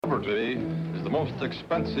Liberty is the most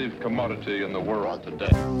expensive commodity in the world today.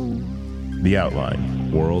 The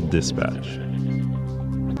Outline World Dispatch.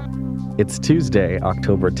 It's Tuesday,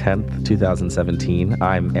 October 10th, 2017.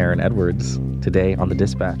 I'm Aaron Edwards. Today on The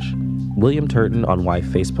Dispatch, William Turton on why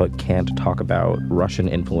Facebook can't talk about Russian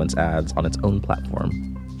influence ads on its own platform.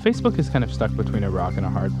 Facebook is kind of stuck between a rock and a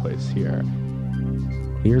hard place here.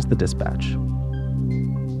 Here's The Dispatch.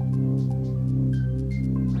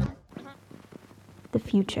 The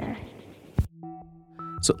future.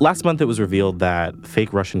 So last month it was revealed that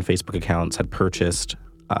fake Russian Facebook accounts had purchased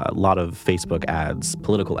a lot of Facebook ads,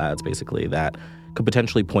 political ads basically, that could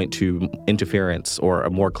potentially point to interference or a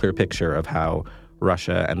more clear picture of how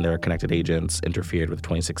Russia and their connected agents interfered with the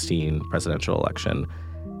 2016 presidential election.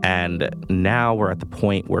 And now we're at the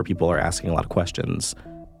point where people are asking a lot of questions.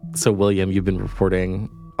 So William, you've been reporting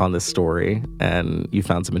on this story and you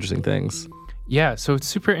found some interesting things. Yeah, so it's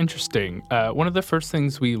super interesting. One of the first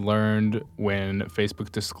things we learned when Facebook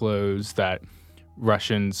disclosed that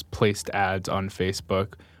Russians placed ads on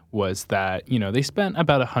Facebook was that, they spent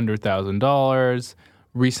about $100,000.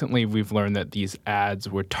 Recently, we've learned that these ads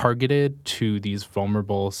were targeted to these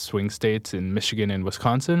vulnerable swing states in Michigan and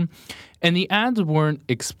Wisconsin. And the ads weren't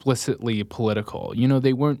explicitly political.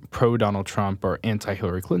 They weren't pro-Donald Trump or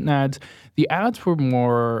anti-Hillary Clinton ads. The ads were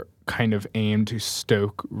more kind of aimed to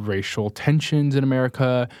stoke racial tensions in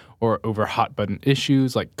America or over hot-button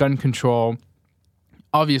issues like gun control.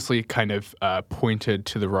 Obviously kind of pointed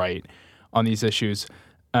to the right on these issues.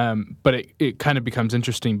 But it kind of becomes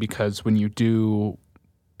interesting because when you do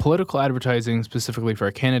political advertising specifically for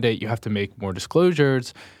a candidate, you have to make more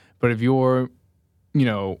disclosures. But if you're,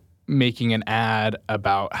 making an ad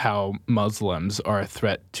about how Muslims are a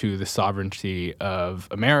threat to the sovereignty of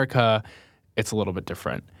America, it's a little bit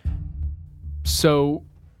different. So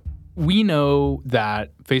we know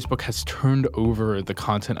that Facebook has turned over the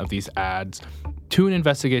content of these ads to an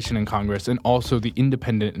investigation in Congress and also the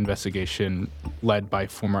independent investigation led by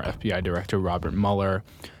former FBI Director Robert Mueller.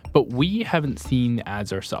 But we haven't seen the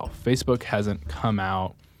ads ourselves. Facebook hasn't come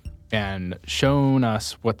out and shown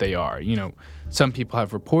us what they are. Some people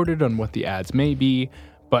have reported on what the ads may be,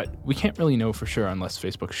 but we can't really know for sure unless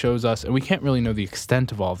Facebook shows us, and we can't really know the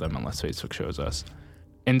extent of all of them unless Facebook shows us.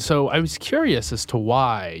 And so I was curious as to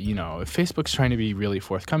why, if Facebook's trying to be really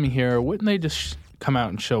forthcoming here, wouldn't they just come out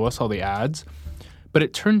and show us all the ads? But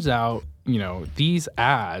it turns out, these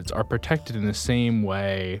ads are protected in the same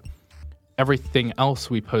way everything else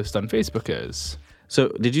we post on Facebook is. So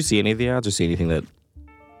did you see any of the ads or see anything that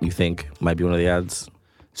you think might be one of the ads?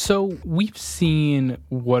 So we've seen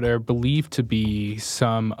what are believed to be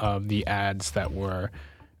some of the ads that were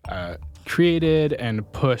created and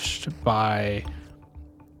pushed by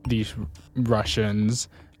these Russians,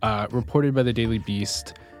 reported by the Daily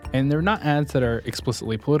Beast. And they're not ads that are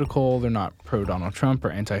explicitly political. They're not pro-Donald Trump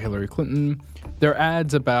or anti-Hillary Clinton. They're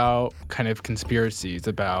ads about kind of conspiracies,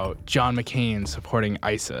 about John McCain supporting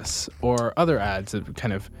ISIS, or other ads that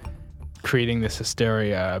kind of creating this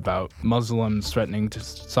hysteria about Muslims threatening the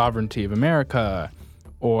sovereignty of America,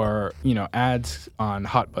 or, ads on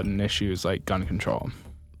hot-button issues like gun control.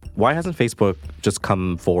 Why hasn't Facebook just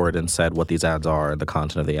come forward and said what these ads are, the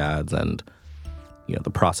content of the ads, and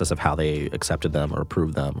the process of how they accepted them or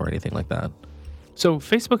approved them or anything like that? So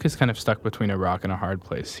Facebook is kind of stuck between a rock and a hard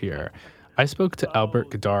place here. I spoke to Albert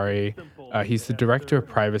Gadari. He's the director of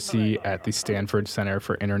privacy at the Stanford Center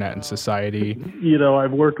for Internet and Society.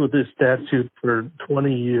 I've worked with this statute for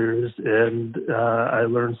 20 years, and I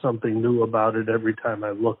learn something new about it every time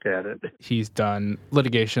I look at it. He's done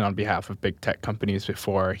litigation on behalf of big tech companies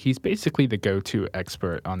before. He's basically the go-to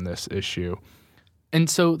expert on this issue. And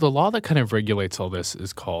so the law that kind of regulates all this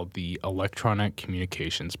is called the Electronic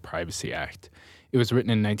Communications Privacy Act. It was written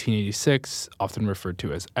in 1986, often referred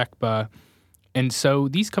to as ECPA. And so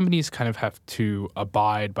these companies kind of have to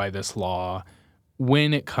abide by this law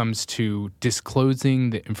when it comes to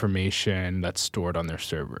disclosing the information that's stored on their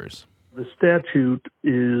servers. The statute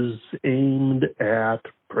is aimed at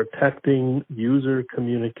protecting user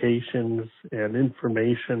communications and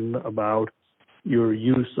information about your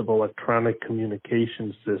use of electronic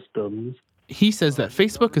communication systems. He says that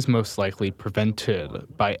Facebook is most likely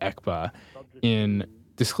prevented by ECPA in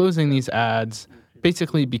disclosing these ads,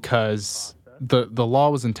 basically because the law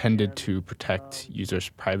was intended to protect users'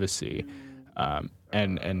 privacy.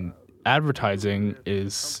 And advertising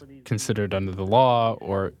is considered under the law,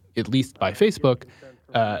 or at least by Facebook,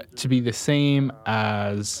 to be the same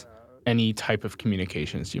as any type of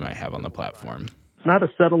communications you might have on the platform. It's not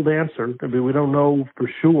a settled answer. I mean, we don't know for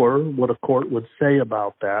sure what a court would say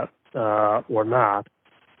about that or not.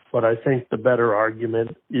 But I think the better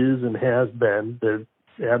argument is and has been that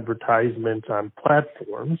advertisements on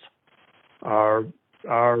platforms are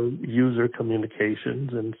user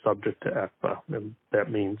communications and subject to ECPA, and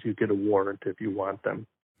that means you get a warrant if you want them.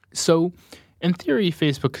 So, in theory,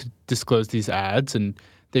 Facebook could disclose these ads, and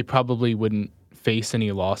they probably wouldn't face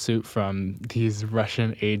any lawsuit from these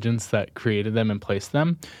Russian agents that created them and placed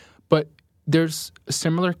them. But there's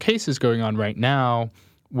similar cases going on right now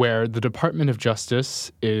where the Department of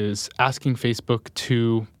Justice is asking Facebook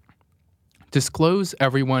to disclose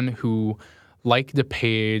everyone who liked a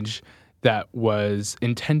page that was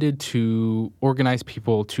intended to organize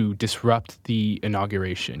people to disrupt the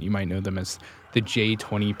inauguration. You might know them as the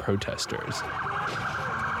J20 protesters.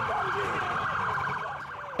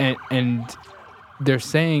 And they're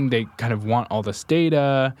saying they kind of want all this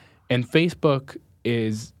data, and Facebook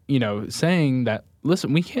is, saying that,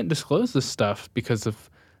 listen, we can't disclose this stuff because of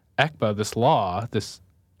ECPA, this law, this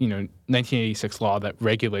 1986 law that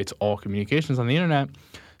regulates all communications on the internet.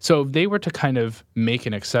 So if they were to kind of make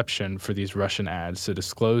an exception for these Russian ads to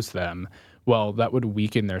disclose them, well, that would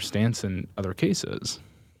weaken their stance in other cases.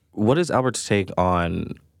 What is Albert's take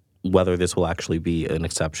on whether this will actually be an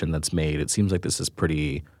exception that's made? It seems like this is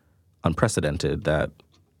pretty unprecedented that,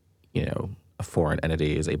 a foreign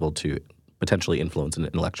entity is able to potentially influence an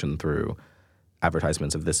election through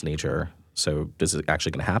advertisements of this nature. So is it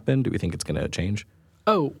actually going to happen? Do we think it's going to change?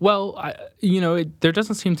 Oh, well, there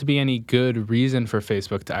doesn't seem to be any good reason for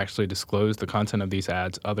Facebook to actually disclose the content of these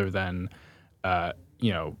ads other than,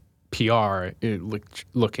 PR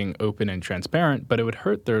looking open and transparent, but it would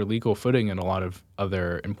hurt their legal footing in a lot of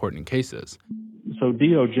other important cases. So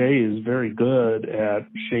DOJ is very good at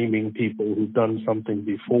shaming people who've done something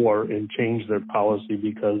before and change their policy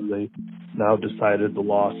because they now decided the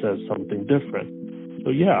law says something different. So,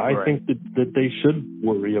 yeah, I think that they should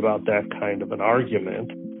worry about that kind of an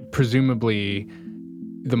argument. Presumably,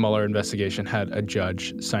 the Mueller investigation had a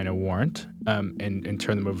judge sign a warrant and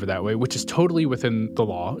turn them over that way, which is totally within the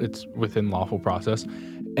law. It's within lawful process.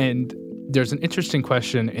 And there's an interesting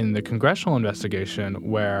question in the congressional investigation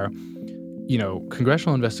where,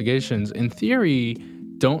 congressional investigations, in theory,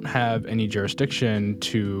 don't have any jurisdiction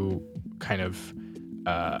to kind of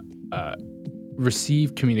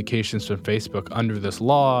receive communications from Facebook under this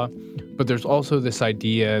law. But there's also this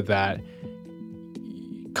idea that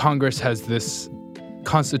Congress has this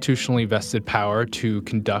constitutionally vested power to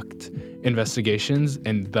conduct investigations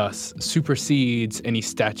and thus supersedes any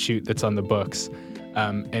statute that's on the books.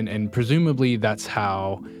 And presumably that's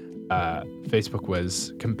how Facebook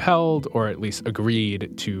was compelled or at least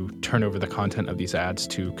agreed to turn over the content of these ads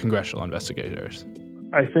to congressional investigators.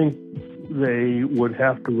 I think they would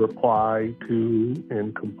have to reply to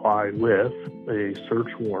and comply with a search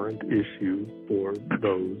warrant issue for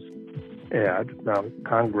those ads. Now,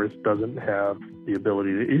 Congress doesn't have the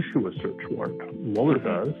ability to issue a search warrant. Mueller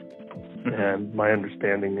does. And my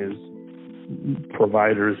understanding is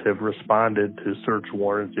providers have responded to search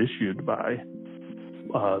warrants issued by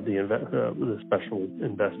the special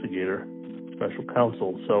investigator, special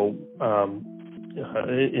counsel,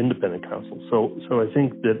 independent counsel. So I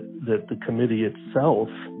think that the committee itself,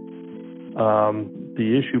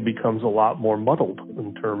 the issue becomes a lot more muddled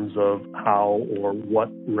in terms of how or what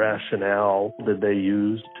rationale did they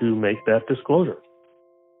use to make that disclosure.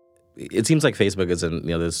 It seems like Facebook is in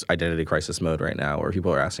this identity crisis mode right now where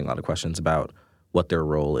people are asking a lot of questions about what their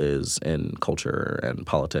role is in culture and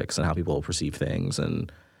politics and how people perceive things.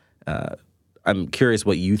 And I'm curious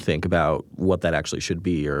what you think about what that actually should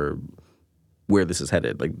be or where this is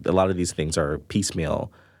headed. Like, a lot of these things are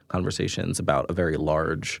piecemeal conversations about a very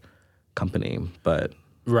large company, but...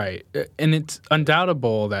 Right. And it's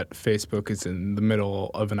undoubtable that Facebook is in the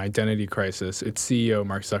middle of an identity crisis. Its CEO,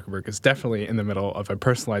 Mark Zuckerberg, is definitely in the middle of a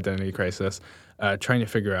personal identity crisis, trying to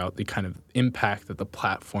figure out the kind of impact that the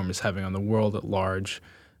platform is having on the world at large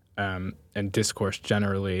and discourse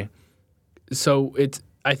generally. So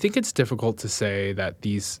I think it's difficult to say that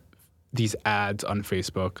these ads on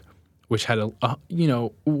Facebook, which had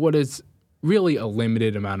what is really a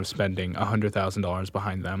limited amount of spending, $100,000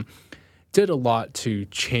 behind them, did a lot to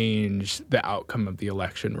change the outcome of the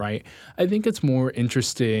election, right? I think it's more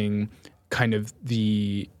interesting kind of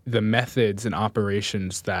the methods and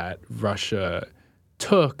operations that Russia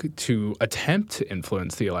took to attempt to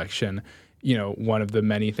influence the election. One of the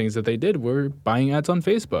many things that they did were buying ads on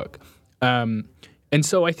Facebook. And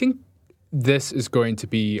so I think this is going to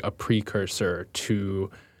be a precursor to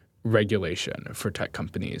regulation for tech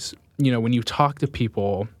companies. When you talk to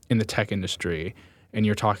people in the tech industry and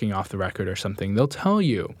you're talking off the record or something, they'll tell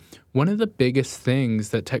you one of the biggest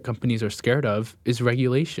things that tech companies are scared of is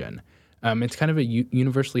regulation. It's kind of a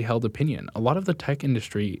universally held opinion. A lot of the tech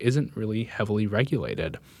industry isn't really heavily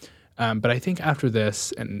regulated. But I think after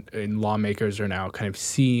this, and lawmakers are now kind of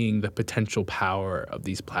seeing the potential power of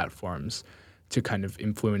these platforms to kind of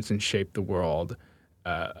influence and shape the world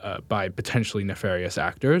by potentially nefarious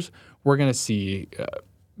actors, we're going to see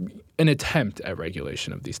an attempt at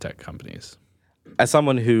regulation of these tech companies. As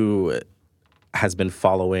someone who has been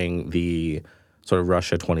following the sort of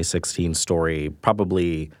Russia 2016 story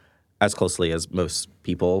probably as closely as most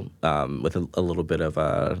people, with a little bit of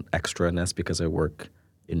extraness because I work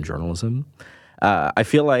in journalism, I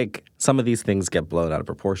feel like some of these things get blown out of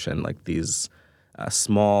proportion, like these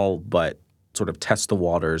small but sort of test the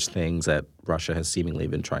waters things that Russia has seemingly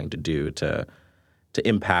been trying to do to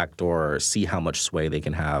impact or see how much sway they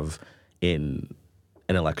can have in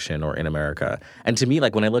an election or in America. And to me,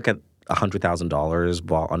 like when I look at $100,000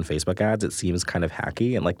 bought on Facebook ads, it seems kind of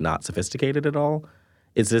hacky and like not sophisticated at all.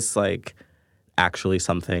 Is this like actually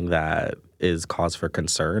something that is cause for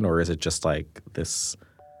concern, or is it just like this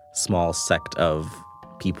small sect of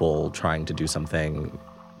people trying to do something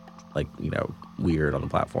like, weird on the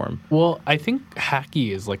platform? Well, I think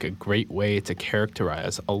hacky is like a great way to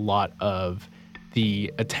characterize a lot of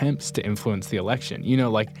the attempts to influence the election.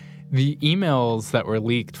 Like the emails that were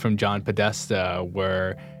leaked from John Podesta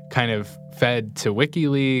were kind of fed to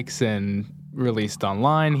WikiLeaks and released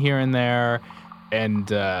online here and there.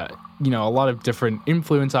 And, a lot of different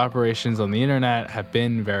influence operations on the internet have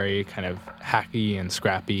been very kind of hacky and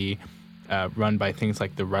scrappy, run by things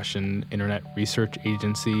like the Russian Internet Research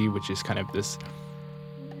Agency, which is kind of this,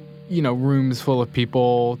 rooms full of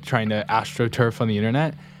people trying to astroturf on the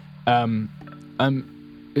internet.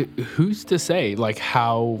 Who's to say, like,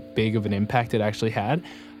 how big of an impact it actually had?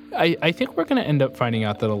 I think we're going to end up finding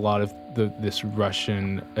out that a lot of this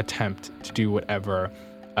Russian attempt to do whatever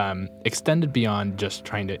extended beyond just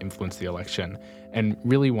trying to influence the election and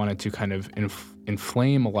really wanted to kind of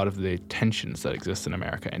inflame a lot of the tensions that exist in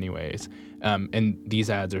America anyways. And these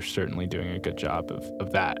ads are certainly doing a good job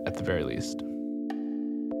of that at the very least.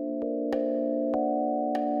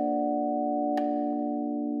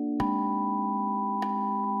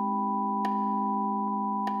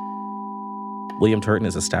 William Turton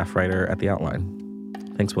is a staff writer at The Outline.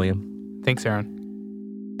 Thanks, William. Thanks, Aaron.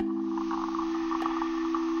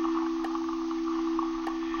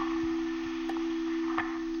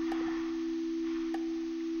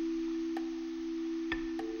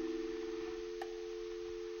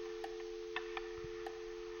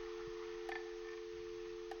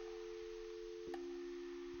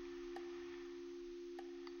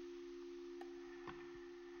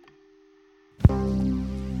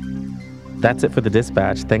 That's it for The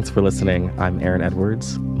Dispatch. Thanks for listening. I'm Aaron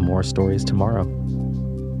Edwards. More stories tomorrow.